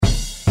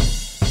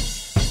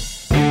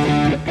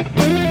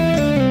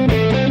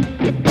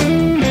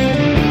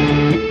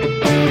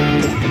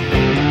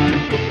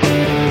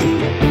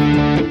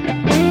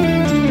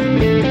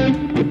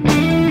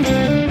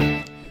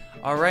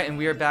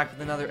back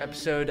with another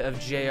episode of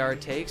JR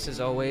Takes.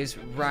 As always,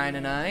 Ryan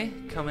and I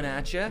coming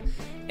at you.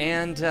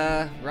 And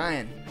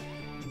Ryan,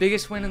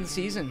 biggest win of the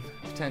season,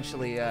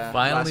 potentially.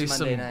 Finally, last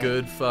some Monday night.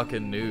 good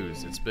fucking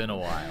news. It's been a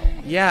while.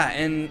 Yeah,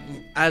 and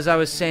as I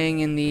was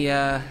saying in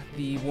the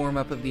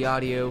warm-up of the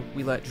audio,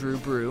 we let Drew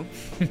brew.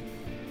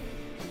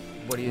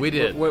 We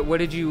did. What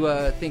did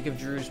you think of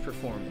Drew's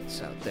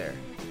performance out there?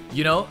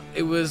 You know,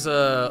 it was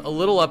a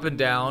little up and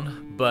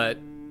down, but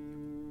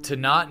to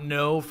not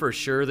know for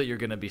sure that you're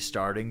going to be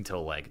starting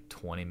till like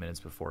 20 minutes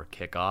before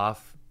kickoff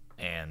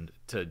and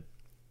to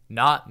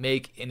not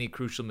make any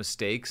crucial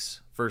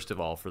mistakes, first of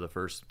all, for the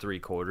first 3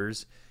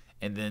 quarters,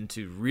 and then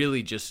to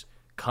really just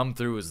come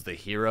through as the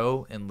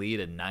hero and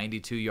lead a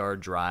 92-yard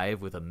drive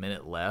with a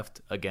minute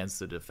left against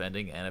the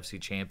defending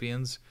NFC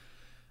champions.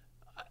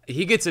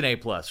 He gets an A+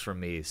 from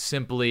me,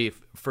 simply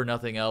for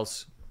nothing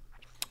else,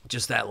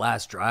 just that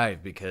last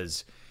drive,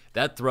 because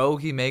that throw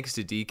he makes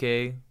to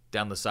DK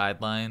down the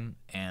sideline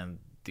and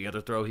the other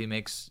throw he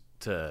makes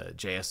to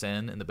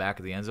JSN in the back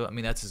of the end zone, I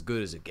mean, that's as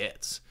good as it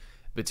gets.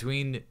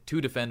 Between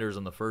 2 defenders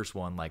on the first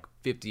one, like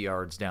 50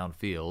 yards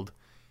downfield,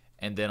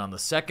 and then on the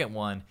second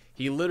one,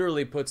 he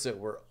literally puts it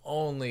where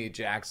only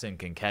Jackson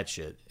can catch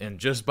it, and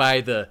just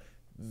by the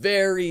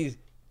very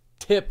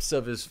tips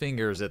of his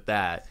fingers at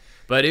that.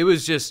 But it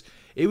was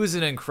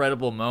an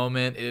incredible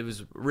moment. It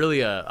was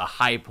really a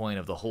high point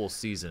of the whole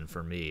season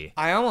for me.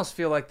 I almost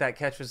feel like that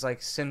catch was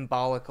like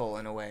symbolical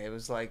in a way. It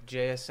was like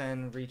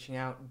JSN reaching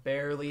out,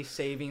 barely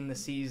saving the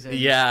season.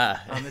 Yeah.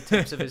 On the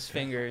tips of his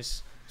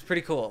fingers. It's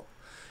pretty cool.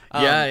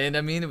 Yeah, and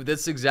I mean,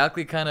 that's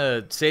exactly kind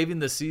of saving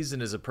the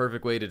season is a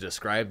perfect way to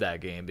describe that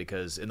game,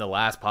 because in the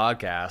last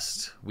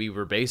podcast, we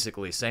were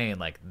basically saying,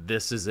 like,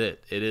 this is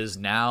it. It is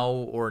now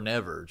or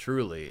never,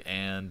 truly.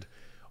 And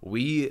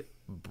we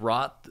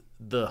brought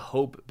the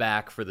hope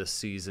back for the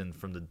season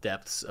from the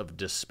depths of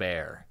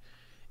despair.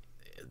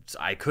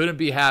 I couldn't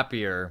be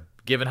happier,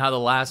 given how the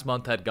last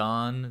month had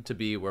gone, to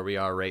be where we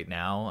are right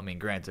now. I mean,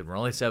 granted, we're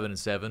only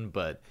 7-7,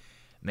 but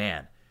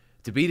man,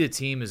 to beat a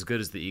team as good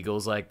as the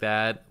Eagles like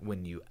that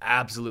when you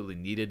absolutely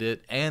needed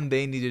it, and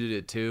they needed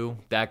it too,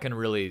 that can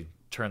really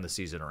turn the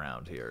season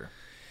around here.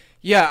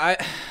 Yeah,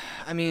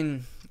 I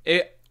mean,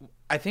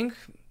 I think,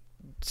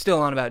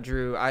 still on about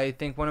Drew, I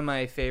think one of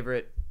my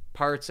favorite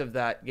parts of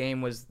that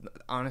game was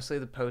honestly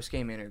the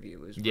post-game interview.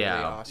 It was really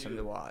awesome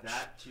to watch.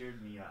 That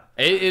cheered me up.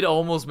 It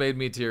almost made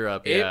me tear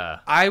up.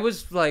 I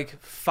was like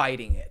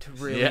fighting it,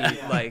 really.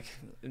 Yeah. Like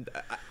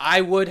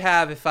I would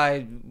have if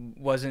I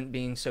wasn't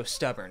being so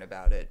stubborn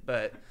about it.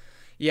 But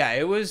yeah,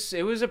 it was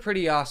a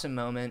pretty awesome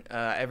moment.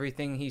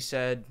 Everything he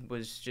said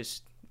was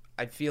just,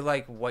 I feel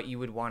like what you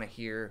would want to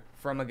hear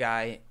from a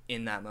guy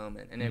in that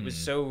moment, and it was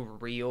so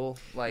real.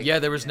 Like, yeah,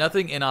 there was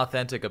nothing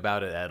inauthentic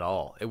about it at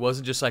all. It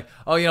wasn't just like,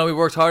 oh, you know, we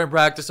worked hard in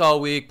practice all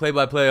week, play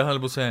by play,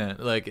 100%,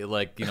 like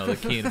you know, the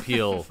Key and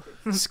Peele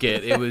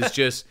skit. It was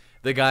just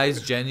the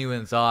guy's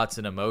genuine thoughts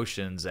and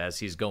emotions as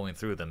he's going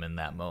through them in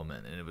that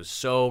moment, and it was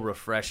so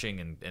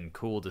refreshing and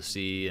cool to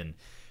see, and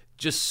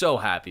just so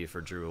happy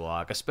for Drew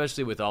Lock,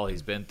 especially with all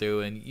he's been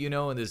through. And you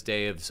know, in this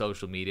day of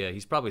social media,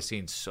 he's probably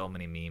seen so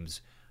many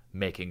memes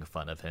making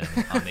fun of him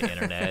on the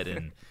internet,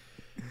 and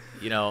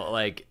you know,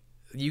 like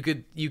you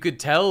could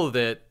tell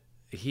that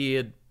he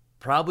had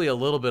probably a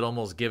little bit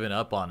almost given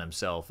up on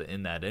himself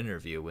in that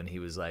interview when he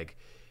was like,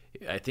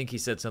 I think he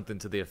said something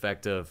to the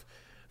effect of,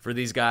 for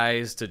these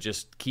guys to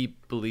just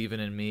keep believing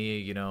in me,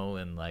 you know,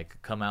 and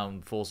like come out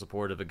in full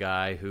support of a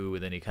guy who,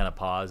 and then he kind of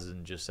paused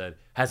and just said,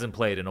 hasn't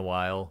played in a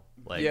while.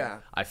 Like, yeah.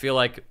 I feel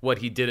like what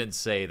he didn't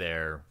say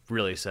there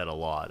really said a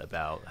lot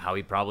about how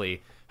he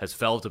probably has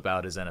felt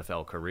about his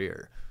NFL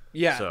career.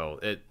 Yeah. So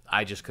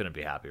I just couldn't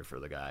be happier for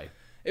the guy.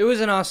 It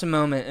was an awesome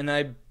moment, and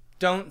I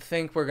don't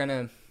think we're going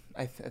to –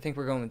 I think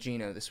we're going with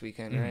Geno this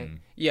weekend, right?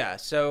 Yeah,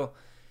 so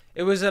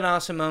it was an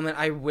awesome moment.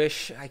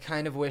 I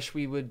kind of wish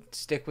we would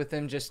stick with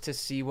him just to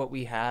see what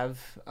we have.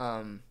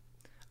 I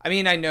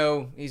mean, I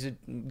know he's a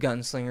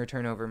gunslinger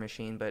turnover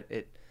machine, but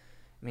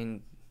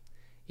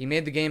he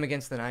made the game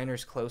against the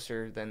Niners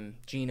closer than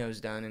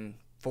Geno's done in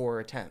 4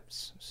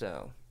 attempts,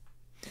 so –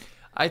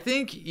 I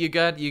think you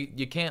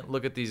can't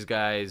look at these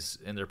guys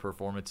and their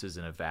performances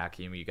in a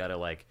vacuum. You got to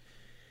like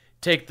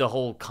take the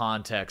whole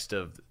context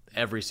of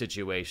every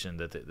situation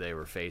that they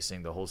were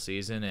facing the whole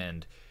season.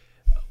 And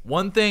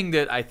one thing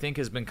that I think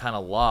has been kind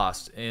of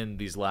lost in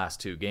these last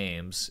 2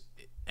 games,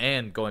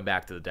 and going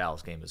back to the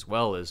Dallas game as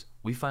well, is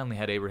we finally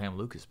had Abraham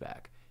Lucas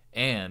back.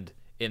 And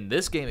in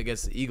this game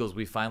against the Eagles,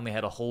 we finally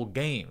had a whole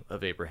game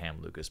of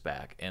Abraham Lucas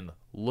back. And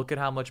look at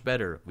how much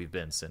better we've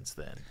been since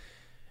then.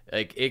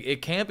 Like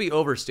it can't be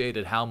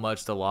overstated how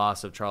much the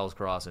loss of Charles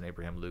Cross and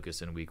Abraham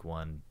Lucas in Week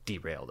 1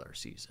 derailed our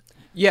season.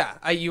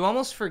 Yeah, you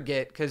almost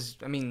forget, because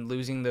I mean,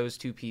 losing those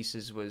 2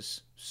 pieces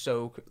was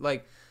so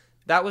like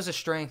that was a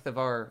strength of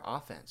our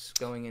offense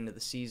going into the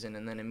season,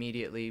 and then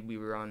immediately we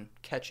were on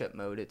catch-up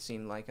mode. It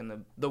seemed like,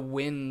 and the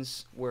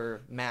wins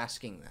were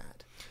masking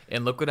that.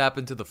 And look what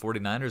happened to the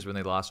 49ers when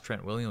they lost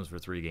Trent Williams for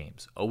 3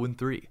 games,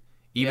 0-3.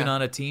 Even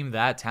on a team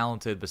that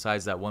talented,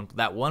 besides that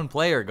one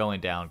player going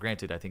down.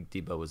 Granted, I think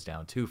Debo was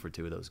down too for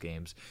 2 of those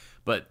games,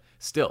 but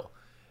still,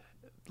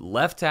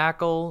 left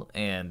tackle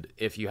and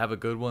if you have a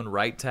good one,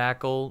 right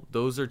tackle.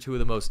 Those are 2 of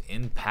the most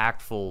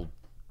impactful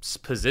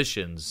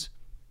positions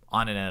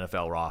on an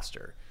NFL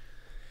roster.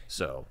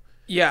 So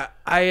yeah,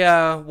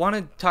 I want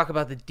to talk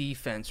about the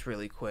defense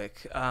really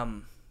quick.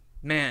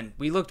 Man,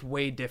 we looked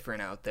way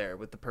different out there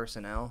with the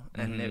personnel,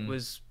 and it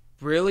was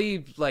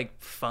really like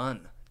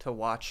fun to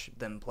watch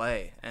them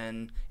play.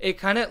 And it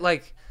kind of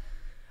like,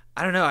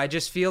 I don't know, I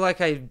just feel like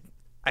I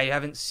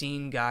haven't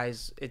seen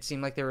guys, it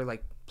seemed like they were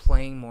like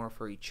playing more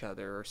for each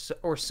other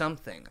or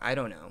something. I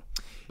don't know.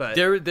 But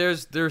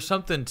there's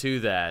something to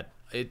that.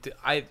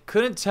 I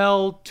couldn't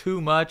tell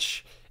too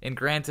much, and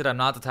granted, I'm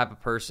not the type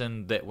of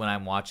person that when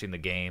I'm watching the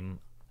game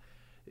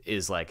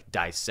is like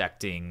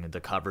dissecting the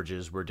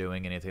coverages we're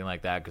doing, anything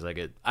like that, because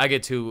I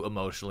get too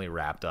emotionally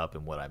wrapped up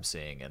in what I'm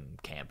seeing and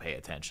can't pay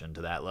attention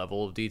to that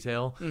level of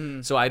detail.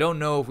 So I don't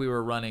know if we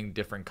were running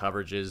different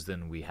coverages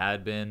than we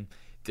had been.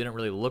 Didn't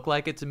really look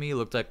like it to me. It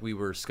looked like we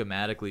were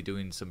schematically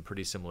doing some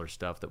pretty similar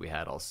stuff that we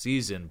had all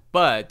season,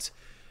 but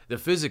the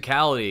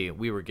physicality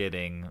we were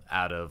getting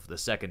out of the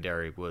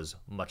secondary was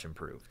much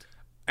improved.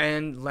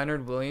 And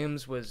Leonard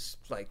Williams was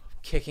like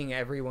kicking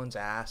everyone's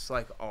ass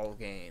like all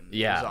game.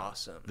 Yeah. It was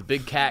awesome. The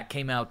big cat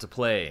came out to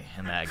play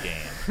in that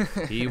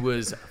game. He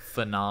was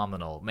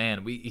phenomenal.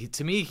 Man,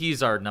 to me,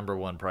 he's our number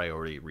 1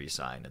 priority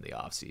re-sign in the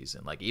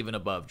offseason, like even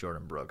above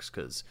Jordan Brooks,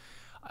 because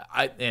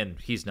and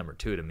he's number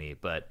 2 to me,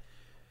 but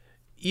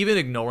even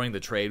ignoring the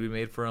trade we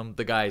made for him,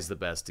 the guy is the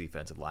best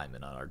defensive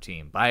lineman on our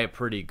team by a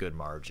pretty good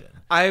margin.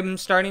 I'm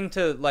starting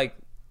to, like,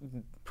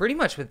 pretty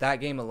much with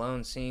that game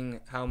alone, seeing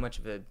how much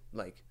of a,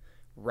 like,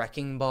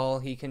 wrecking ball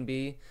he can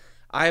be.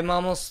 I'm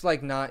almost,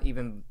 like, not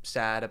even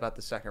sad about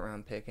the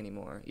second-round pick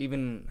anymore.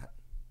 Even,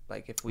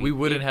 like, if we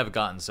wouldn't have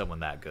gotten someone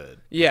that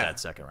good with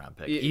that second-round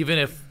pick. Even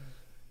if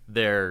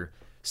their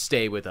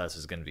stay with us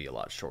is going to be a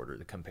lot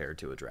shorter compared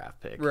to a draft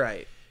pick.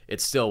 Right.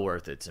 It's still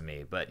worth it to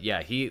me. But,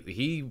 yeah,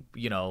 he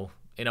you know,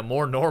 in a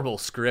more normal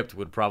script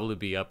would probably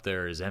be up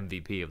there as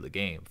MVP of the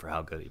game for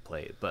how good he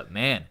played. But,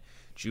 man,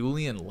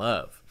 Julian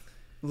Love.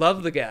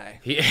 Love the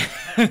guy.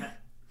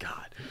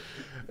 God.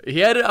 He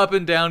had an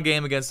up-and-down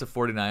game against the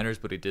 49ers,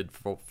 but he did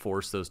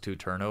force those 2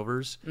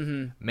 turnovers.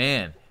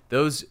 Man,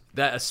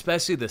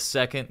 especially the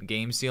second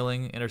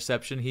game-sealing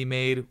interception he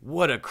made,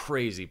 what a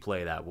crazy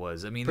play that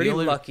was. I mean, pretty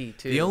lucky,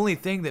 too. The only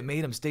thing that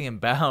made him stay in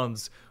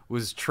bounds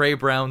was Trey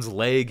Brown's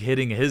leg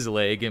hitting his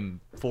leg and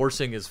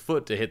forcing his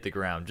foot to hit the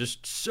ground.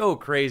 Just so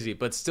crazy,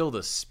 but still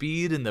the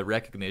speed and the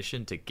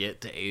recognition to get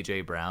to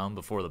A.J. Brown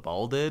before the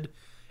ball did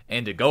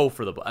and to go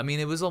for the ball. I mean,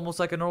 it was almost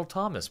like an Earl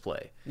Thomas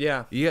play.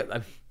 Yeah.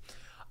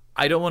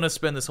 I don't want to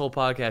spend this whole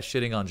podcast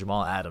shitting on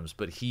Jamal Adams,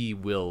 but he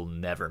will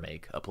never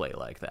make a play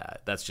like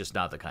that. That's just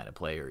not the kind of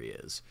player he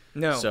is.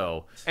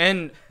 No.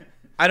 And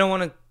I don't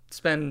want to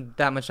spend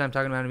that much time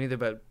talking about him either,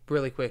 but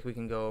really quick we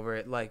can go over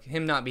it. Like,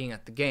 him not being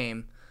at the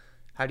game,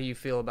 how do you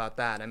feel about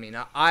that? I mean,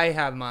 I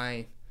have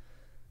my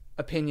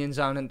opinions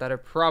on it that are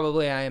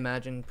probably, I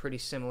imagine, pretty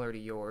similar to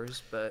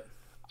yours, but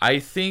I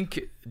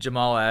think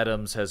Jamal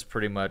Adams has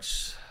pretty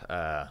much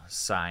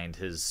signed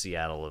his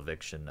Seattle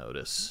eviction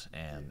notice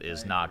and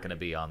is not going to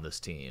be on this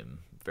team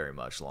very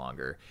much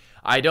longer.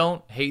 I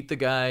don't hate the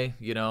guy,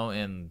 you know,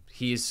 and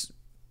he's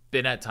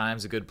been at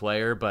times a good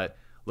player, but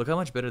look how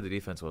much better the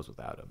defense was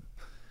without him.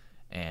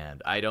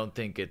 And I don't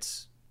think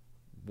it's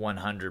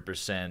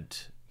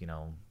 100%, you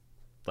know,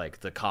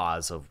 like the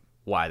cause of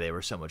why they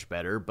were so much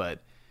better,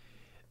 but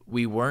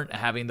we weren't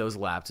having those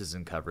lapses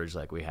in coverage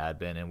like we had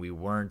been, and we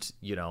weren't,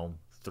 you know,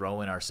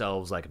 throwing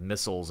ourselves like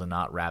missiles and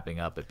not wrapping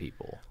up at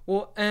people.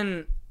 Well,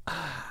 and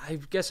I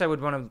guess I would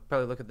want to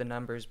probably look at the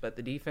numbers, but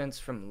the defense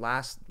from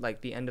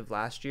the end of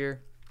last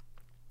year,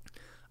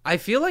 I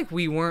feel like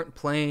we weren't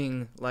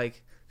playing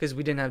like, because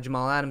we didn't have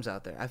Jamal Adams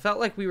out there. I felt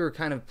like we were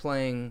kind of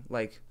playing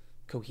like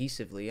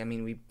cohesively. I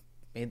mean, we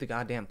made the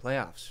goddamn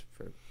playoffs.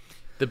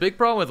 The big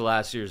problem with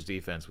last year's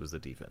defense was the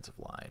defensive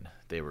line.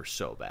 They were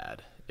so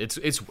bad.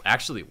 It's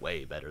actually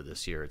way better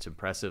this year. It's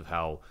impressive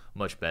how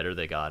much better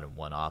they got in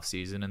one off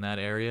season in that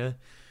area.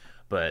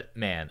 But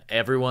man,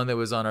 everyone that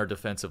was on our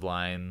defensive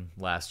line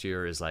last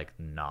year is like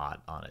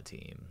not on a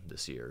team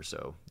this year.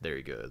 So there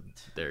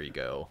you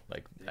go.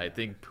 Like I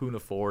think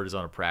Poona Ford is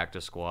on a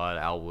practice squad.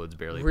 Al Woods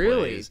barely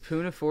plays.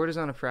 Poona Ford is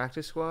on a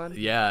practice squad?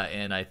 Yeah,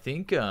 and I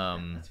think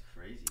That's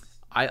crazy.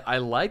 I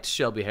liked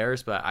Shelby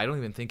Harris, but I don't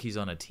even think he's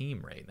on a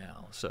team right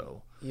now.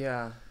 So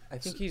yeah, I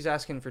think he's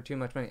asking for too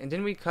much money. And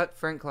didn't we cut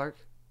Frank Clark?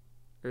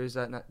 Or did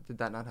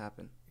that not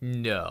happen?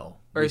 No.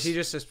 Or is he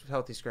just a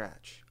healthy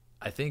scratch?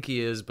 I think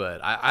he is, but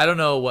I don't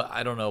know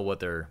what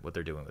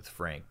they're doing with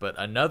Frank. But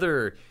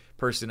another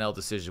personnel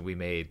decision we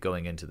made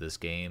going into this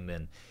game,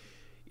 and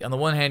on the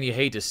one hand you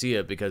hate to see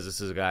it because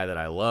this is a guy that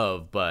I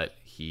love, but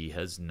he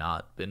has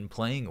not been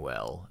playing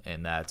well,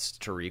 and that's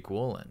Tariq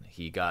Woolen.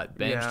 He got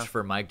benched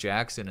for Mike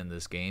Jackson in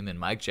this game, and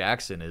Mike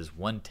Jackson is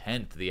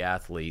 1/10 the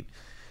athlete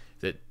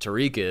that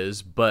Tariq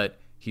is, but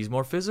he's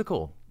more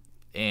physical.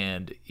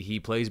 and he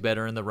plays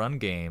better in the run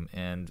game,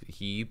 and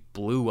he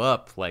blew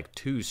up like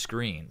 2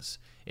 screens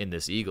in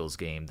this Eagles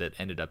game that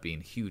ended up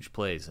being huge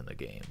plays in the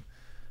game.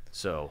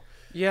 So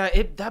yeah,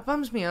 that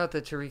bums me out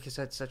that Tariq has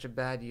had such a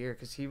bad year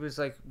because he was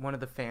like one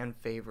of the fan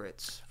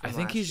favorites. I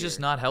think he's just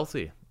not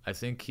healthy. I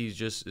think he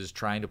just is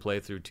trying to play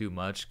through too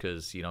much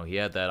because, you know, he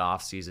had that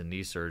off-season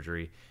knee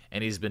surgery,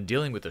 and he's been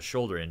dealing with a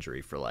shoulder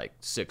injury for like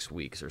 6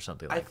 weeks or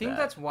something like that. I think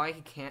that's why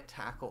he can't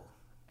tackle.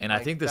 And I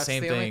think that's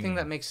same the thing. only thing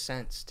that makes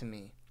sense to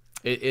me.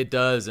 It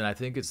does, and I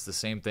think it's the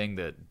same thing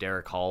that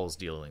Derek Hall's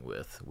dealing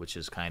with, which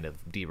has kind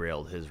of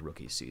derailed his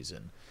rookie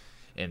season.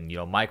 And, you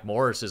know, Mike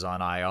Morris is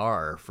on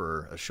IR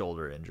for a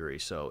shoulder injury.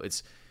 So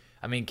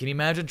can you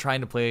imagine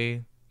trying to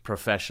play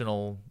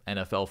professional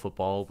NFL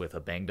football with a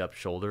banged up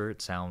shoulder?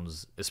 It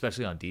sounds,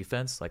 especially on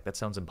defense, like that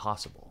sounds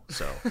impossible.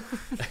 So,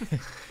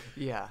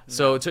 yeah.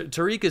 So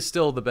Tariq is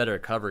still the better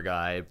cover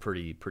guy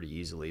pretty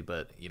easily.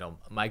 But, you know,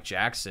 Mike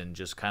Jackson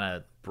just kind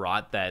of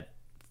brought that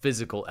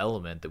physical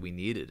element that we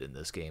needed in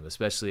this game,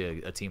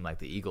 especially a team like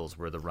the Eagles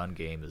where the run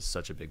game is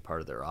such a big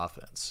part of their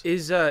offense.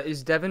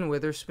 Is Devin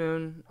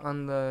Witherspoon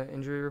on the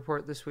injury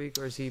report this week,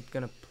 or is he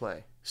going to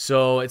play?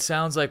 So it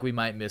sounds like we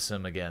might miss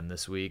him again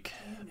this week.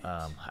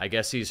 I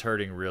guess he's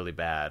hurting really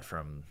bad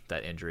from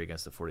that injury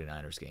against the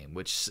 49ers game,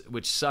 which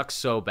sucks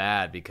so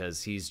bad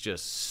because he's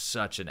just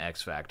such an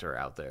X factor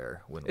out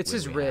there. It's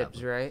his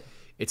ribs, right?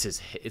 It's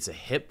a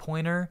hip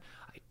pointer.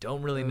 I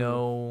don't really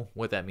know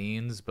what that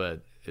means,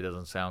 but it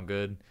doesn't sound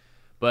good.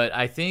 But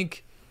I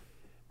think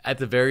at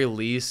the very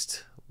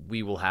least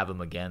we will have him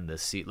again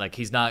this season. Like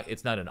it's not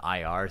an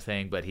IR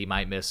thing, but he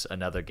might miss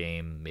another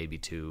game, maybe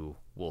 2.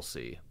 We'll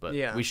see.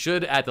 But we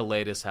should at the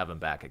latest have him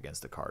back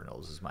against the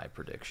Cardinals is my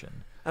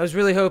prediction. I was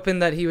really hoping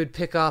that he would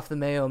pick off the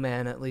Mayo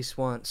Man at least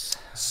once.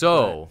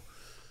 So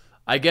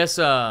I guess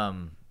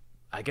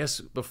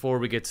before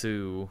we get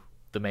to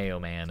the Mayo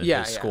Man and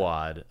his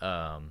squad,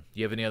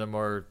 you have any other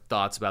more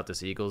thoughts about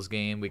this Eagles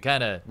game? We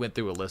kind of went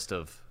through a list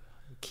of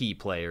key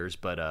players,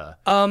 but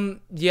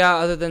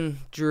other than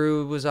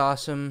Drew was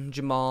awesome,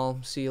 Jamal,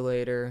 see you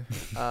later.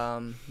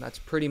 That's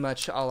pretty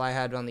much all I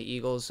had on the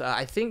Eagles.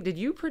 I think, did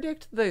you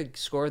predict the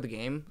score of the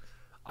game correctly?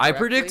 I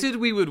predicted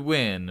we would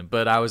win,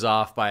 but I was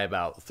off by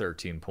about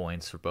 13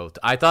 points for both.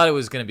 I thought it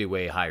was going to be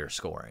way higher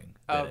scoring.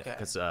 Okay.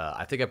 Because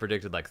I think I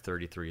predicted like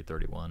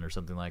 33-31 or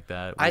something like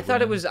that. I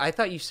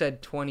thought you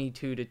said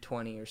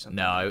 22-20 or something.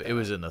 No, it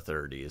was in the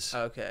 30s.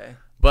 Okay.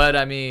 But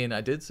I mean, I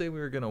did say we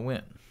were going to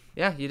win.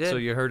 Yeah, you did. So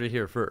you heard it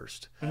here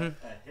first. A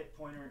hip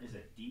pointer is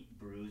a deep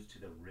bruise to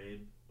the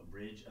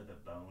bridge of the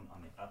bone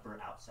on the upper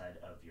outside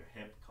of your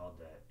hip called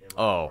the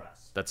iliac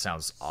crest. That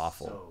sounds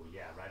awful. So,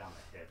 yeah, right on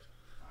the hip.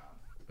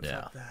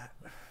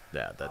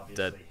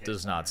 That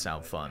does not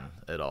sound fun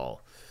at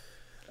all.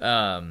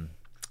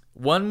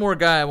 One more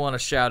guy I want to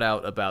shout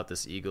out about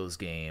this Eagles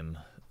game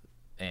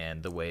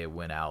and the way it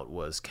went out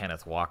was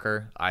Kenneth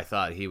Walker. I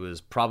thought he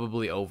was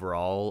probably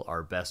overall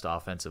our best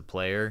offensive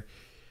player.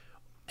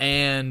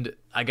 And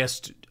I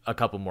guess a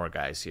couple more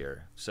guys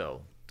here.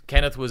 So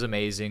Kenneth was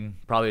amazing,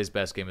 probably his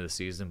best game of the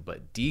season.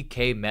 But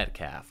DK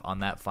Metcalf on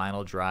that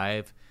final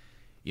drive,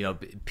 you know,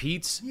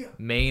 Pete's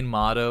main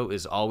motto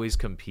is always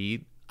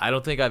compete. I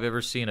don't think I've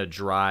ever seen a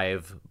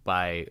drive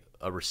by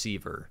a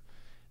receiver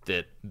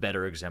that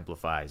better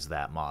exemplifies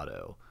that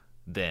motto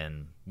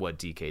than what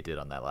DK did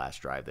on that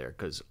last drive there.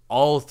 Because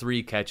all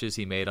 3 catches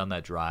he made on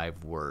that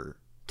drive were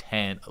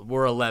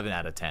 11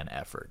 out of 10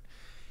 effort.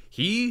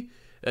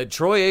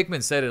 Troy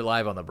Aikman said it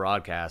live on the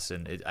broadcast,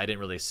 and I didn't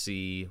really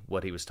see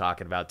what he was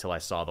talking about till I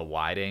saw the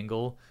wide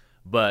angle.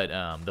 But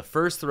the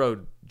first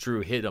throw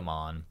Drew hit him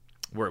on,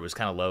 where it was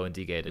kind of low and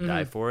DK had to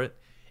dive for it,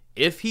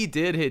 if he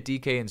did hit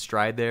DK in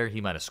stride there, he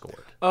might have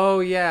scored. Oh,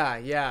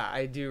 yeah,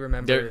 I do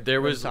remember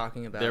there was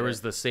talking about There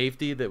was the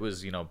safety that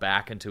was,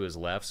 back and to his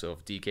left, so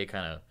if DK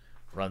kind of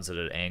runs at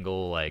an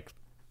angle, like,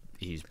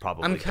 he's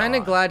probably I'm kind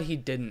of glad he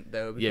didn't,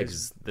 though.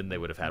 Because then they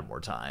would have had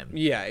more time.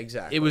 Yeah,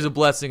 exactly. It was a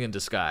blessing in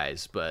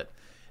disguise, but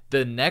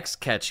the next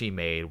catch he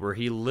made where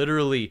he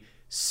literally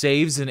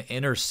saves an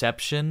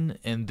interception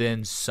and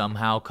then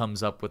somehow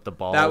comes up with the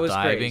ball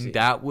diving, crazy.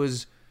 That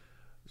was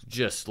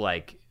just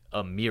like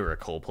a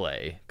miracle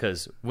play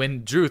because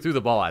when Drew threw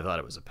the ball, I thought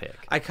it was a pick.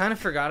 I kind of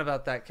forgot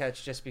about that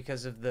catch just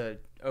because of the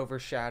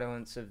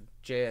overshadowance of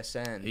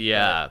JSN.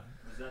 Yeah.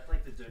 Was that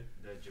like the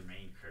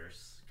Jermaine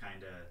Curse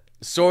kind of?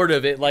 Sort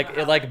of. It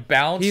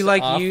bounced.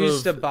 He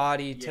used a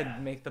body to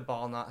make the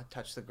ball not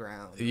touch the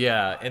ground.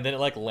 Yeah, and then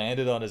it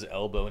landed on his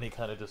elbow, and he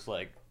kind of just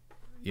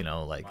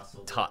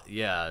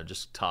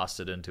just tossed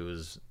it into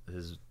his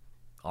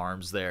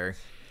arms there.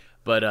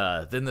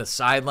 But then the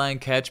sideline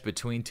catch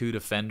between 2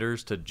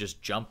 defenders to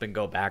just jump and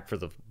go back for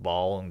the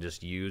ball and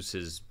just use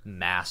his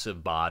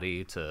massive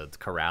body to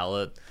corral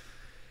it.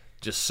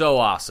 Just so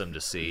awesome to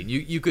see. And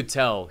you could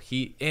tell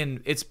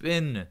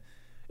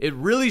it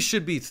really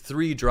should be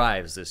 3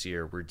 drives this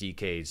year where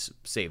DK's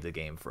saved the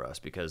game for us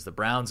because the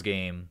Browns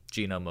game,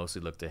 Geno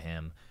mostly looked to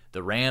him.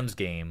 The Rams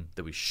game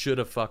that we should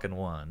have fucking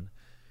won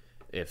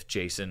if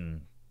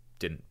Jason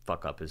didn't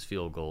fuck up his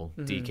field goal,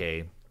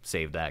 DK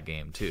saved that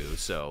game too.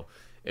 So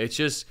It's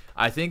just,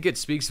 I think it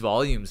speaks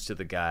volumes to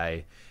the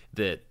guy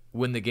that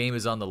when the game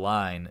is on the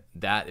line,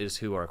 that is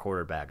who our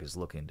quarterback is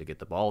looking to get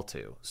the ball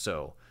to.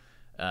 So,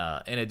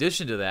 in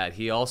addition to that,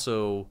 he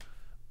also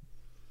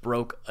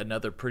broke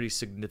another pretty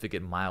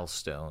significant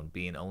milestone,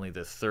 being only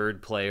the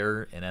third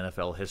player in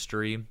NFL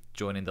history,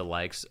 joining the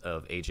likes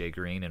of A.J.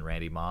 Green and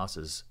Randy Moss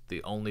as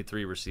the only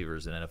 3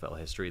 receivers in NFL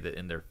history that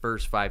in their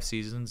first 5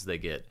 seasons, they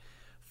get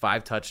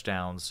 5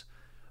 touchdowns,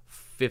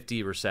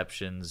 50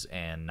 receptions,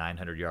 and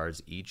 900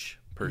 yards each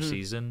per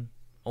season.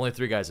 Only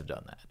 3 guys have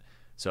done that.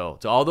 So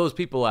to all those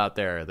people out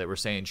there that were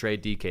saying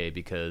trade DK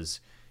because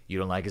you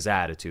don't like his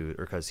attitude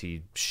or because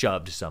he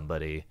shoved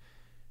somebody,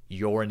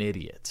 you're an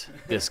idiot.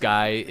 This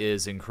guy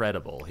is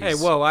incredible. Hey,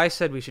 whoa, I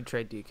said we should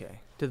trade DK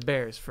to the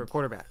Bears for a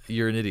quarterback.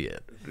 You're an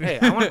idiot. Hey,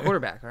 I want a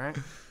quarterback, all right?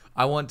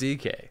 I want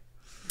DK.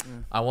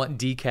 I want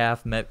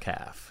decaf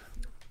Metcalf.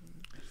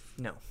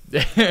 No.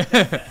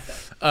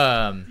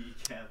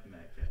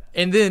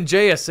 And then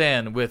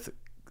JSN with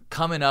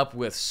coming up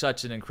with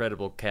such an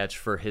incredible catch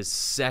for his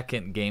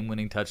second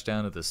game-winning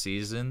touchdown of the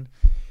season.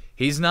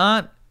 He's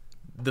not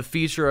the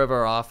feature of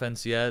our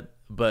offense yet,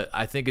 but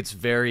I think it's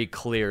very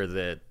clear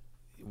that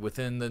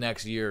within the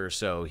next year or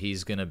so,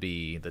 he's going to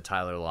be the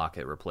Tyler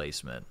Lockett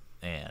replacement,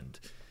 and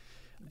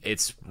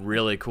it's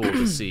really cool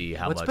to see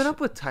how What's been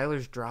up with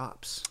Tyler's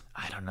drops?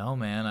 I don't know,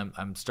 man.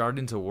 I'm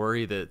starting to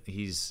worry that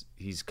he's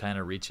kind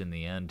of reaching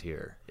the end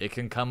here. It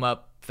can come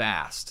up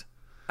fast.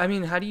 I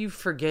mean, how do you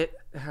forget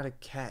how to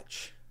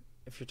catch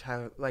if you're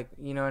Tyler? Like,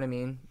 you know what I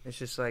mean? It's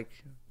just like,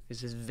 is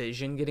his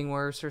vision getting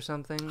worse or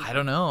something? I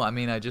don't know. I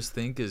mean, I just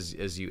think as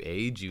you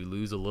age, you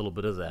lose a little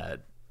bit of that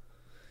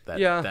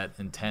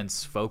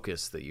intense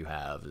focus that you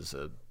have as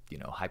a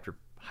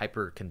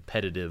hyper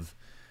competitive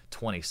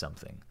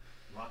 20-something.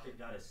 Lockett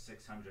got his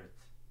 600th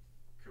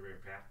career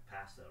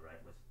pass though, right?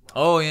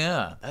 Oh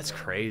yeah, that's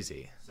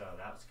crazy. So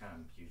that was kind of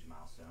a huge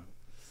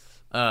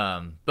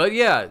milestone. But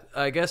yeah,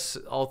 I guess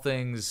all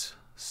things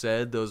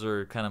said, those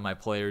are kind of my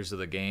players of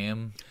the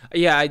game.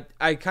 Yeah,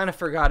 I kind of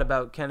forgot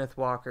about Kenneth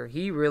Walker.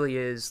 He really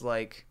is,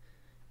 like,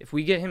 if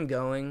we get him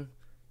going,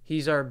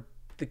 he's the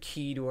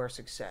key to our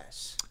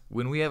success.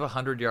 When we have a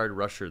 100-yard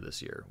rusher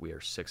this year, we are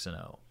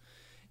 6-0.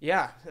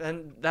 Yeah,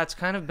 and that's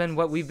kind of been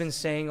what we've been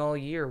saying all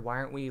year. Why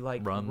aren't we,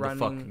 like, running the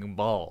fucking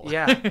ball?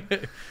 Yeah.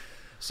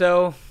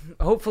 So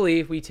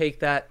hopefully we take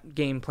that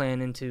game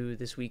plan into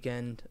this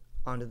weekend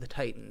onto the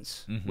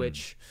Titans,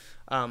 which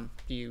do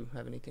you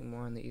have anything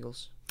more on the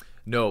Eagles?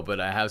 No, but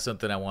I have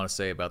something I want to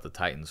say about the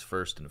Titans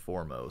first and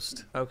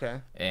foremost.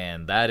 Okay.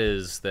 And that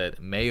is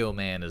that Mayo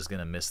Man is going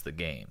to miss the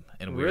game,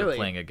 and we're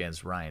playing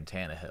against Ryan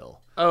Tannehill.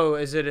 Oh,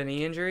 is it a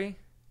knee injury?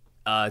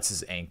 It's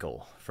his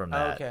ankle from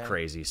that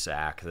crazy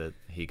sack that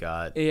he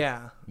got.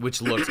 Yeah.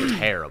 Which looks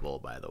terrible,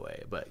 by the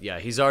way. But yeah,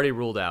 he's already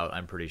ruled out,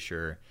 I'm pretty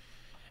sure.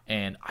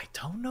 And I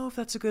don't know if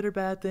that's a good or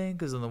bad thing,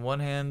 because on the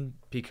one hand,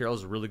 Pete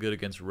Carroll's really good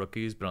against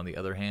rookies, but on the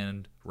other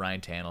hand, Ryan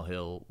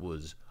Tannehill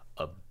was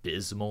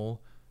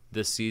abysmal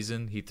this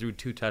season. He threw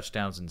 2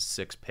 touchdowns and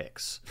 6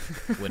 picks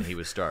when he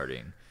was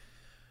starting.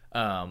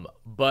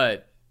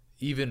 But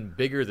even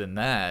bigger than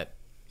that,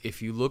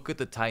 if you look at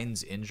the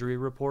Titans injury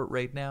report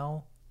right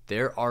now,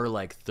 there are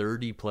like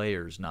 30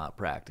 players not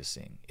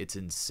practicing. It's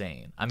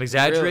insane. I'm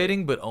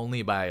exaggerating, but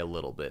only by a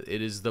little bit.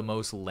 It is the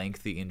most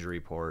lengthy injury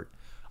report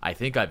I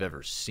think I've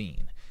ever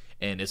seen.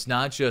 And it's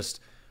not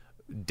just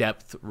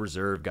depth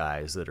reserve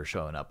guys that are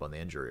showing up on the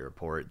injury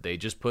report. They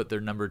just put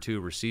their number 2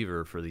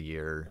 receiver for the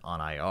year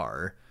on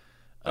IR.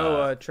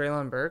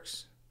 Treylon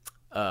Burks?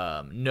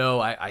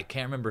 No, I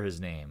can't remember his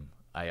name.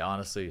 I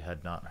honestly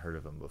had not heard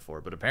of him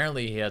before, but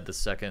apparently he had the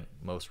second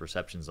most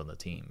receptions on the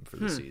team for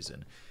the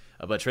season.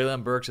 But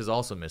Treylon Burks is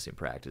also missing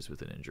practice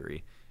with an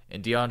injury.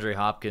 And DeAndre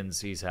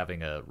Hopkins, he's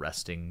having a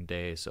resting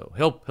day, so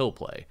he'll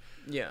play.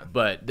 Yeah.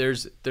 But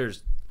there's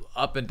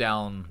up and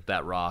down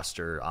that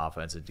roster,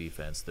 offense and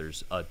defense,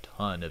 there's a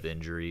ton of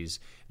injuries.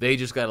 They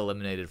just got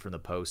eliminated from the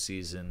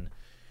postseason.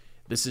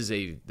 This is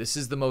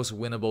the most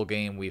winnable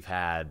game we've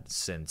had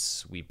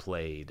since we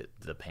played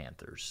the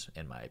Panthers,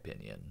 in my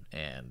opinion.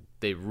 And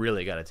they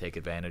really got to take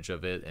advantage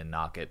of it and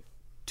not get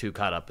too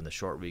caught up in the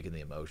short week and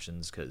the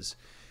emotions, because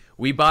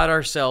we bought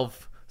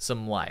ourselves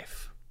some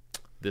life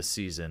this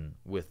season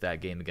with that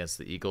game against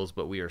the Eagles,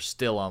 but we are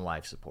still on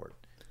life support.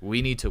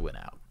 We need to win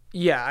out.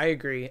 Yeah, I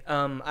agree.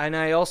 And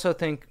I also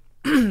think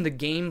the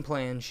game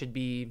plan should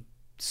be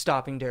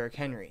stopping Derrick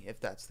Henry, if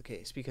that's the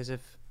case. Because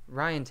if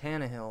Ryan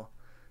Tannehill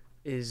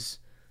is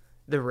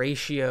the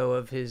ratio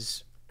of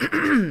his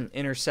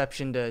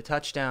interception to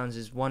touchdowns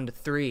is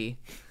 1-3,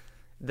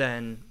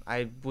 then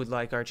I would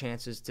like our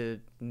chances to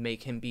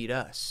make him beat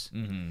us.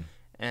 Mm-hmm.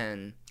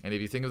 And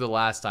if you think of the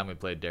last time we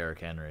played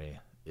Derrick Henry,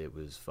 it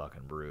was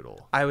fucking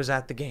brutal. I was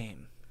at the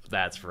game.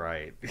 That's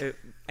right.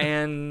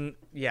 That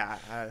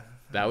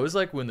was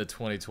like when the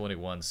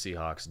 2021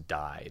 Seahawks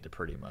died,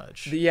 pretty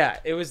much. Yeah,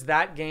 it was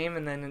that game,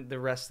 and then the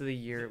rest of the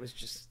year it was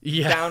just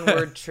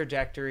downward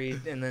trajectory,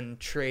 and then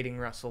trading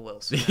Russell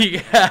Wilson.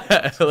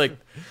 Yeah, like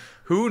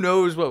Who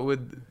knows what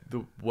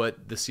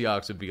the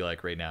Seahawks would be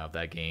like right now if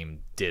that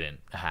game didn't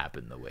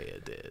happen the way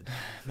it did.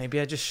 Maybe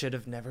I just should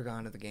have never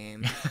gone to the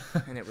game,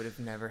 and it would have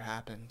never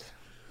happened.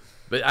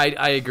 But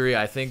I agree.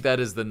 I think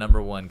that is the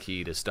number one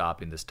key to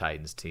stopping this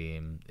Titans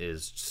team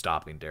is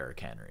stopping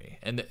Derrick Henry.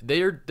 And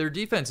their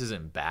defense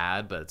isn't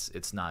bad, but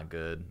it's not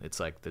good.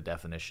 It's like the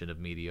definition of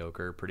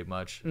mediocre, pretty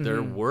much. Mm-hmm.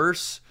 They're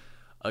worse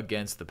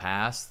against the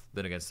pass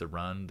than against the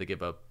run. They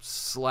give up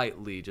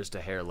slightly, just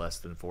a hair less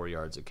than 4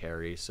 yards a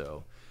carry.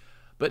 So,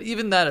 but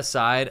even that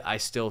aside, I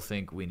still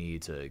think we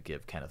need to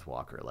give Kenneth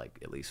Walker like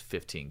at least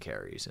 15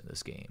 carries in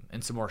this game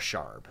and some more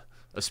sharp.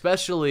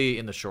 Especially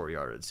in the short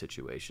yardage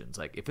situations.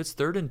 Like, if it's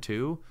 3rd and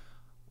 2,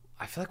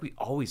 I feel like we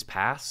always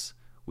pass.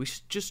 We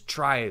should just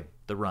try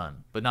the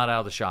run, but not out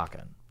of the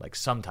shotgun. Like,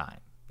 sometime.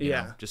 You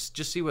know? Just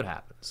see what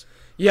happens.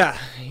 Yeah,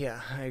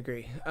 I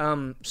agree.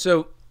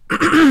 So,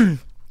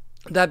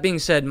 that being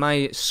said,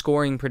 my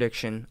scoring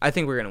prediction, I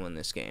think we're going to win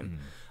this game.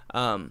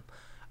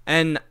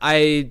 And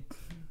I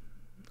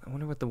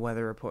wonder what the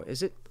weather report...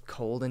 Is it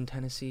cold in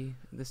Tennessee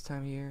this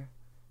time of year?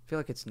 I feel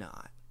like it's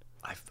not.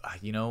 I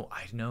know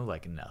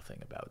like nothing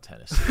about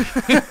Tennessee.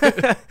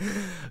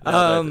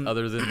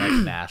 Other than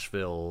like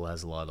Nashville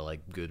has a lot of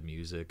like good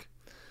music.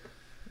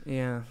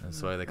 Yeah,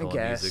 that's why they call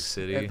it Music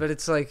City. But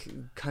it's like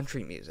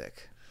country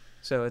music,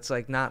 so it's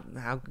like not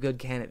how good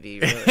can it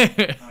be? Really?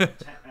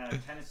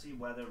 Tennessee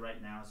weather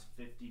right now is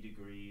 50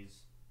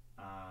 degrees.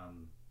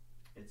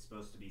 It's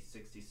supposed to be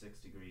 66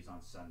 degrees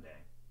on Sunday.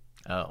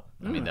 Oh,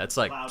 I mean that's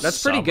like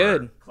that's pretty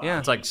good. Yeah,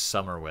 it's like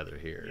summer weather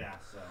here. Yeah.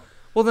 So.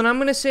 Well, then I'm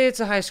going to say it's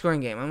a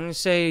high-scoring game. I'm going to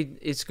say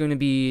it's going to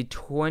be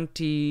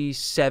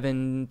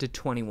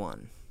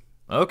 27-21.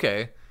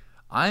 Okay.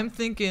 I'm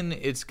thinking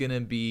it's going to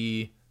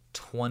be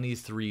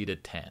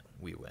 23-10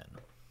 we win.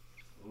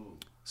 Ooh.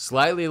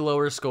 Slightly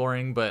lower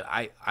scoring, but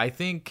I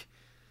think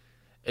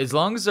as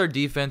long as our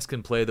defense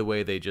can play the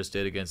way they just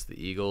did against the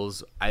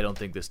Eagles, I don't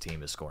think this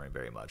team is scoring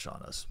very much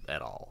on us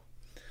at all.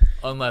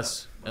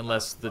 Unless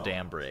the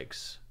dam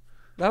breaks.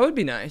 That would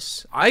be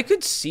nice. I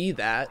could see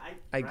that,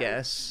 I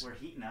guess. We're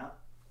heating up.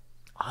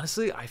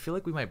 Honestly, I feel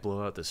like we might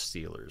blow out the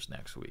Steelers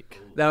next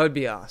week. That would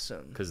be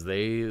awesome. Because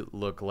they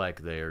look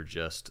like they are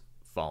just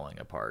falling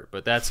apart.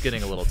 But that's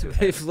getting a little too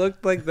They've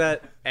looked like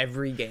that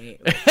every game.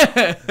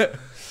 But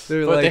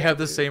they have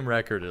the same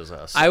record as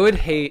us. I would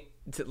hate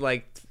to,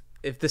 like,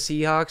 if the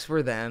Seahawks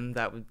were them,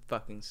 that would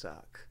fucking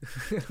suck.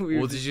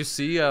 Well, did you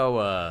see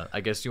how,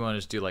 I guess you want to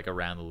just do like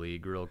around the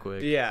league real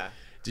quick? Yeah.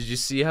 Did you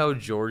see how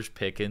George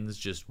Pickens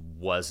just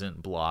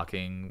wasn't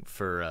blocking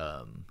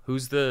for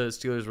who's the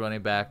Steelers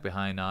running back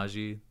behind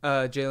Najee?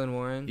 Jalen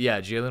Warren.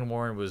 Yeah, Jalen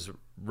Warren was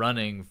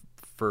running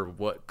for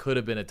what could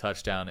have been a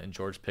touchdown, and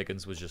George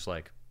Pickens was just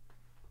like,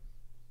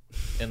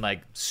 and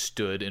like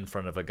stood in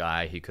front of a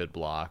guy he could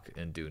block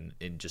and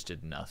just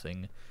did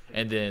nothing.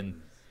 And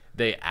then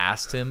they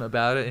asked him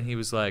about it, and he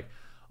was like,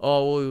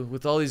 oh, well,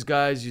 with all these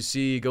guys you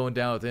see going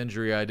down with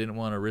injury, I didn't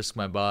want to risk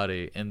my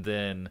body. And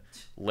then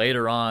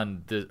later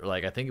on,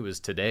 like I think it was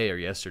today or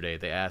yesterday,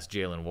 they asked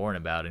Jalen Warren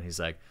about it, and he's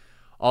like,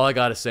 all I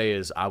got to say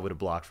is I would have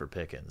blocked for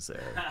Pickens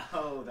there.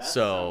 Oh, that's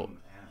so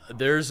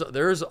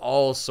there's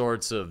all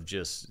sorts of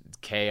just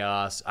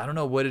chaos. I don't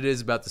know what it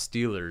is about the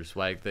Steelers.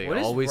 Like they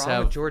always wrong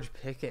have with George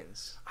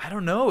Pickens. I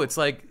don't know. It's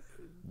like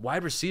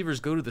wide receivers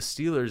go to the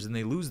Steelers and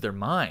they lose their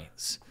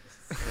minds.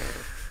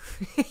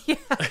 Yeah.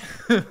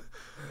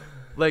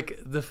 Like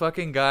the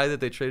fucking guy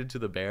that they traded to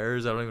the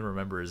Bears, I don't even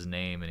remember his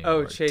name anymore.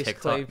 Oh, Chase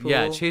Claypool.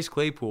 Yeah, Chase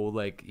Claypool.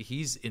 Like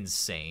he's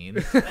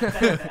insane.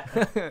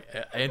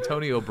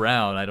 Antonio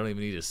Brown, I don't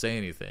even need to say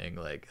anything.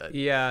 Like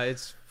yeah,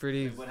 it's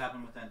pretty. What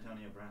happened with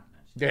Antonio Brown?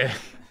 Yeah,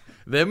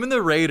 them and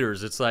the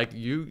Raiders. It's like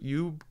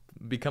you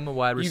become a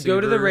wide receiver. You go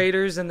to the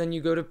Raiders and then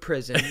you go to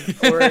prison,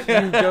 or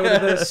you go to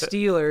the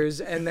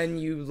Steelers and then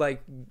you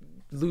like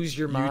lose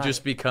your mind. You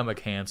just become a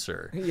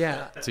cancer.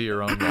 Yeah. To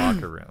your own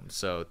locker room.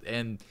 So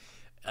and.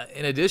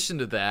 In addition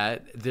to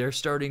that, they're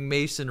starting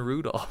Mason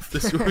Rudolph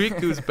this week,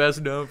 who's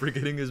best known for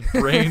getting his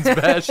brains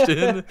bashed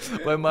in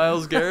by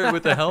Myles Garrett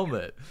with a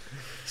helmet.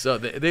 So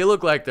they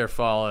look like they're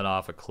falling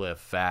off a cliff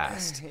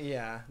fast.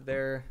 Yeah,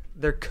 they're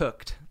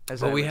cooked.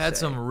 But we had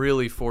some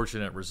really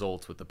fortunate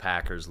results with the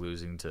Packers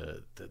losing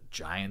to the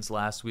Giants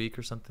last week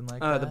or something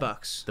like that. The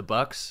Bucks. The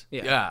Bucks?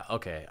 Yeah.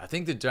 Okay. I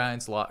think the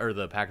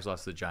Packers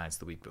lost to the Giants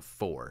the week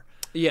before.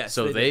 Yes.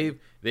 So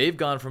they've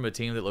gone from a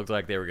team that looked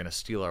like they were going to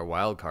steal our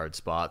wild card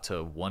spot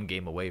to one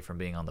game away from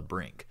being on the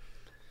brink.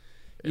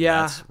 And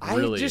yeah, I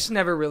just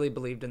never really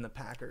believed in the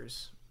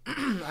Packers.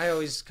 I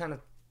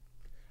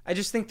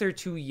just think they're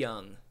too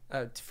young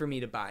for me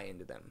to buy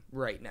into them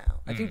right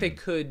now. I think they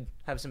could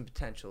have some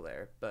potential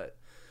there, but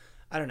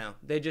I don't know.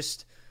 They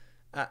just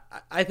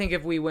I think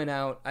if we win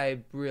out, I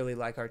really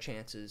like our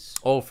chances.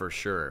 Oh, for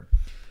sure.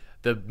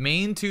 The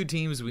main two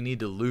teams we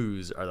need to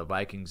lose are the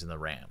Vikings and the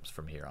Rams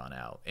from here on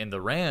out. And the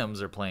Rams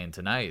are playing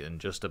tonight in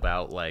just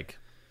about like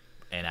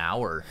an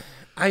hour.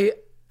 I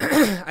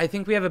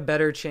think we have a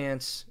better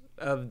chance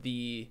of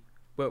the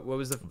what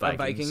was the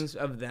Vikings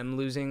of them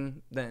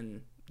losing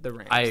than the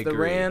Rams. I agree. The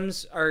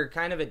Rams are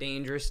kind of a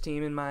dangerous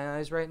team in my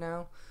eyes right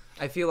now.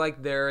 I feel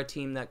like they're a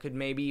team that could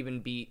maybe even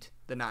beat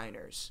the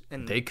Niners.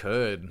 And They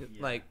could.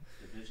 like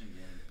division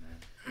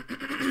games,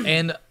 man.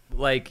 And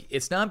like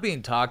it's not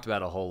being talked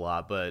about a whole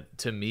lot, but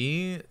to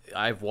me,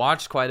 I've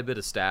watched quite a bit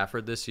of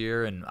Stafford this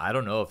year, and I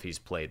don't know if he's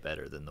played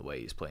better than the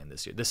way he's playing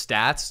this year. The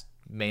stats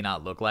may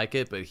not look like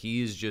it, but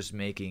he's just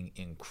making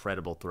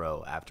incredible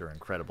throw after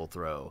incredible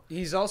throw.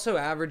 he's also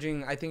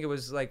averaging, I think it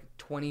was like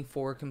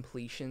 24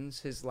 completions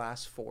his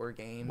last 4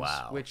 games.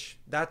 Wow. Which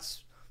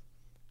that's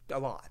a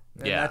lot.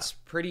 And Yeah. that's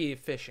pretty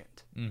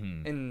efficient.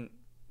 Mm-hmm. And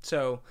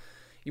so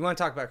you want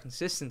to talk about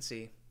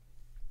consistency,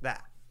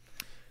 that.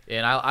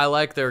 And I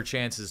like their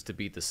chances to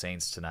beat the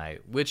Saints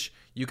tonight, which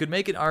you could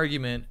make an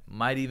argument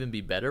might even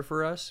be better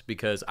for us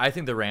because I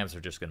think the Rams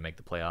are just going to make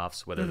the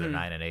playoffs, whether they're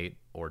 9-8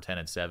 or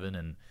 10-7,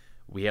 and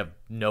we have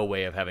no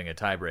way of having a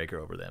tiebreaker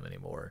over them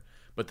anymore.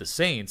 But the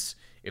Saints,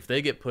 if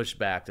they get pushed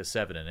back to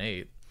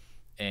 7-8,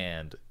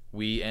 and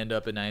we end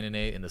up at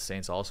 9-8, and the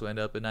Saints also end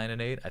up at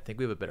 9-8, I think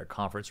we have a better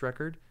conference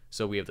record,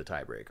 so we have the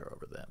tiebreaker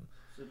over them.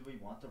 So do we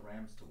want the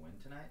Rams to win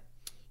tonight?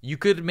 You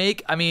could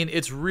make, I mean,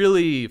 it's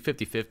really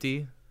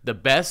 50-50. The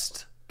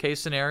best case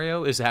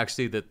scenario is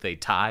actually that they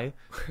tie,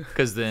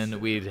 because then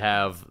we'd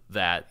have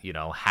that,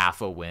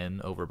 half a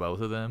win over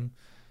both of them,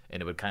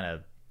 and it would kind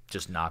of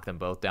just knock them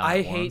both down. I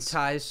at hate once.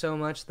 ties so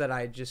much that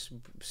I just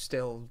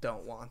still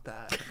don't want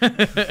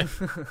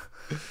that.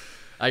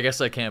 I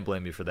guess I can't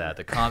blame you for that.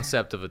 The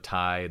concept of a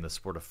tie in the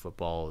sport of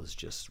football is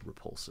just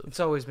repulsive. It's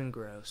always been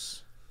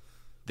gross.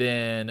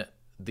 Then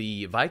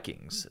the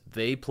Vikings,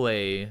 they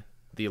play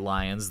the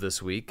Lions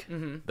this week,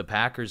 the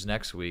Packers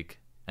next week,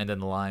 and then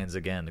the Lions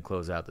again to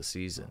close out the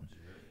season.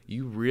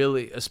 You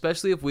really,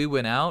 especially if we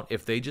win out,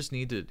 if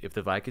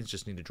the Vikings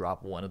just need to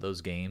drop one of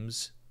those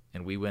games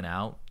and we win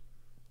out,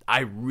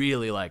 I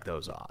really like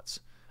those odds,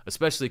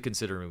 especially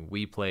considering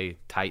we play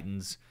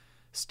Titans,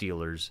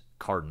 Steelers,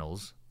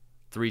 Cardinals,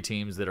 3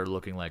 teams that are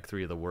looking like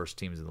 3 of the worst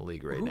teams in the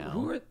league right now.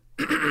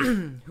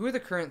 Who are the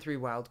current 3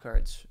 wild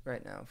cards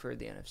right now for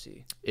the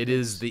NFC? It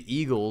is the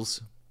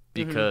Eagles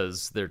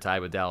because they're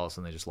tied with Dallas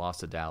and they just lost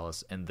to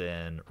Dallas, and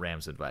then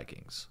Rams and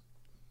Vikings.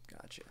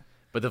 Gotcha.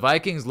 But the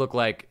Vikings look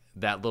like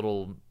that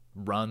little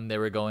run they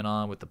were going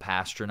on with the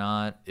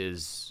Pastronaut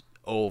is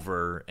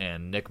over,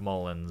 and Nick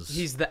Mullins.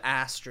 He's the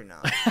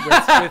astronaut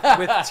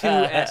with 2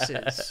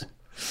 S's.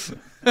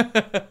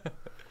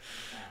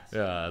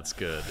 Yeah, that's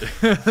good.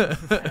 I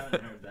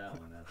haven't heard that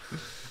one. That's good.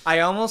 I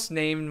almost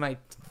named my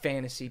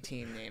fantasy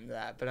team name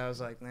that, but I was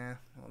like, nah,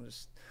 I'll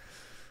just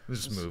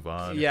move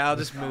on. Yeah, I'll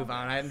just move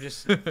on. I'm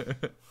just But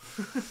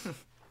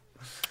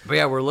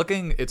yeah, we're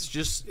looking. It's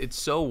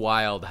so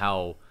wild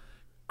how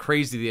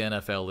crazy the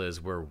NFL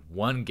is, where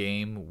one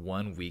game,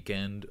 one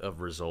weekend of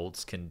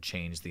results can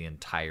change the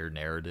entire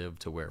narrative,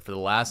 to where for the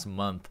last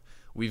month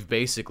we've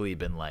basically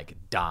been like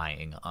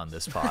dying on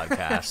this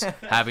podcast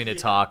having to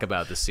talk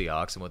about the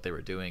Seahawks and what they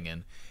were doing,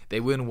 and they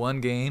win one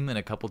game and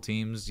a couple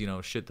teams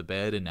shit the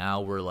bed, and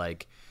now we're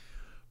like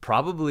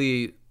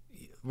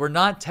we're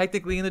not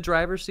technically in the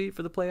driver's seat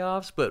for the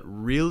playoffs, but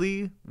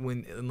really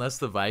unless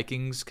the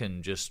Vikings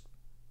can just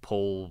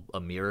pull a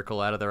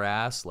miracle out of their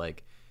ass,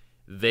 like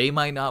they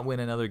might not win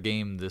another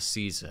game this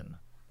season,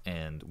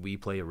 and we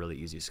play a really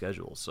easy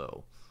schedule,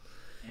 so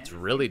it's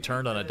really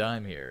turned on a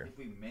dime here. If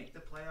we make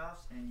the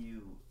playoffs and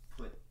you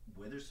put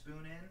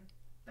Witherspoon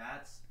in,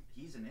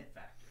 he's an it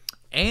factor.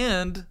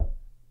 And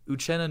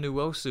Uchenna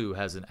Nwosu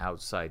has an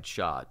outside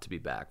shot to be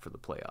back for the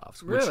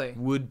playoffs, which Really?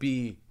 would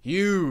be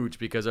huge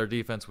because our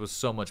defense was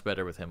so much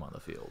better with him on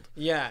the field.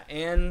 yeah,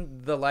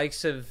 and the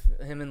likes of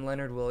him and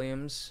Leonard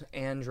Williams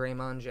and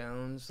Draymond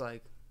Jones,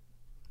 like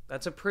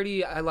that's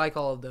I like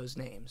all of those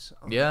names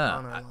on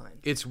our line.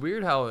 It's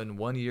weird how in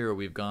 1 year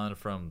we've gone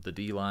from the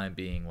D-line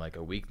being like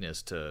a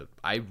weakness to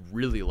I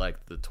really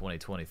like the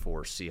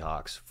 2024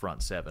 Seahawks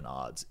front 7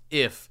 odds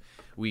if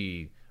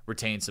we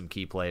retain some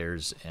key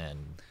players and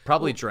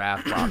probably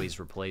draft Bobby's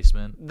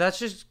replacement. That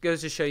just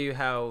goes to show you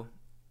how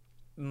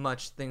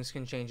much things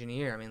can change in a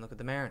year. I mean, look at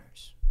the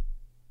Mariners.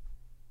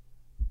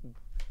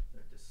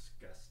 They're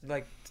disgusting.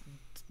 Like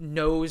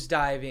nose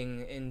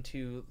diving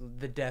into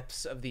the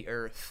depths of the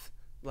earth.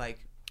 Like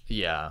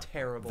Yeah.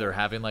 terrible. They're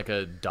having like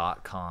a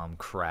 .com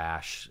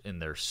crash in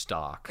their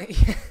stock.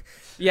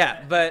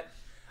 Yeah, but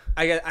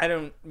I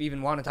don't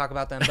even want to talk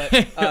about them.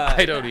 But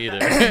I don't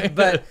either.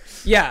 but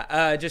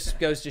yeah, just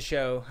goes to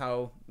show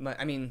how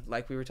I mean,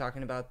 like we were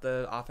talking about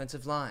the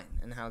offensive line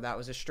and how that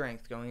was a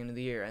strength going into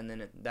the year, and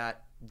then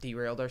that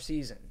derailed our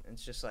season.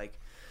 It's just like,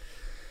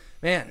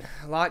 man,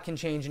 a lot can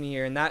change in a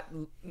year, and that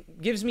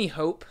gives me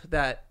hope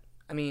that,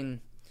 I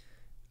mean,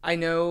 I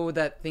know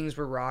that things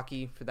were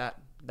rocky for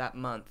that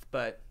month,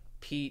 but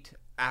Pete,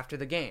 after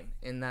the game,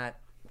 in that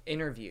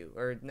interview,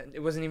 or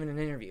it wasn't even an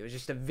interview, it was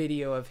just a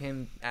video of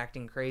him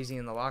acting crazy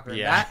in the locker room.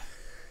 Yeah.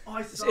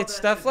 It's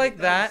stuff like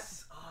that.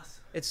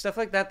 Awesome. It's stuff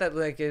like that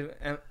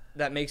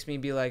that makes me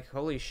be like,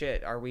 holy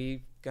shit, are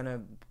we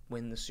gonna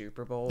win the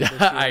Super Bowl this year?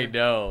 I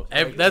know.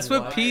 Like, That's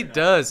what what? Pete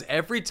does.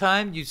 Every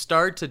time you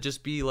start to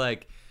just be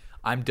like,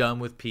 I'm done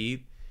with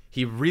Pete,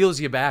 he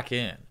reels you back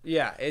in.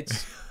 Yeah,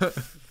 it's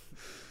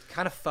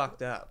kind of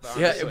fucked up.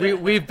 Yeah, Honestly.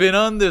 we've been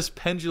on this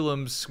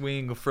pendulum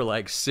swing for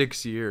like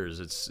 6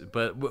 years.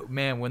 But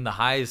man, when the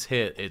highs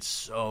hit, it's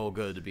so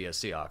good to be a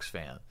Seahawks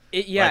fan.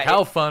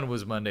 How fun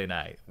was Monday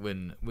night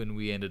when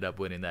we ended up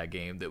winning that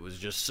game that was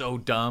just so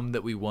dumb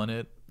that we won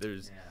it.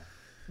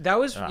 That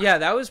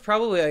was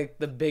probably like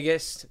the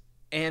biggest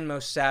and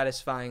most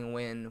satisfying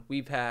win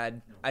we've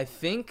had. I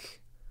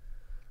think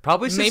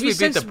probably since we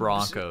beat the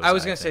Broncos. I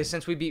was gonna say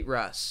since we beat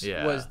Russ.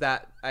 Yeah. Was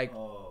that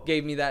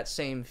gave me that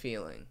same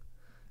feeling.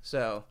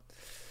 So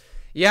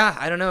yeah,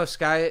 I don't know.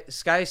 Sky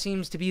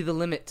seems to be the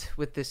limit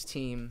with this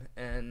team,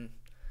 and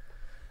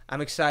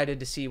I'm excited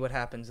to see what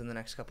happens in the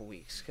next couple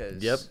weeks.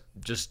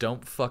 Just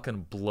don't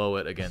fucking blow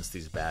it against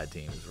these bad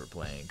teams we're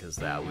playing, because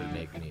that would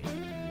make me.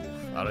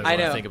 I don't even want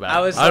to think about it. I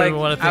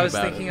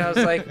was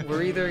like,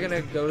 we're either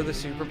gonna go to the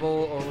Super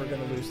Bowl or we're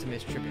gonna lose to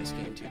Mitch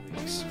Trubisky in 2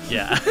 weeks.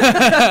 Yeah.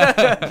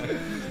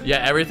 Yeah,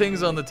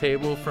 everything's on the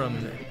table,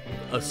 from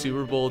a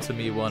Super Bowl to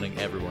me wanting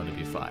everyone to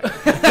be fired,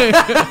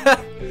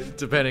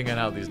 depending on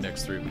how these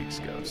next 3 weeks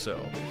go. So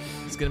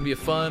it's gonna be a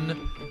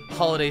fun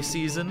holiday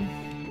season.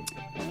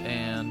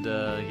 And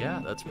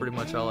that's pretty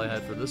much all I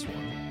had for this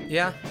one.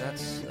 Yeah,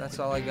 that's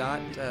all I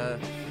got.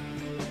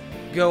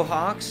 Go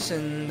Hawks,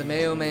 and the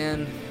Mayo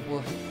Man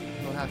will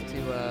have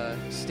to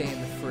stay in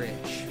the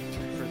fridge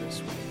for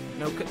this one.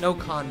 No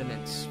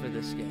condiments for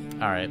this game.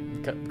 All right,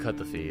 cut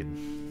the feed.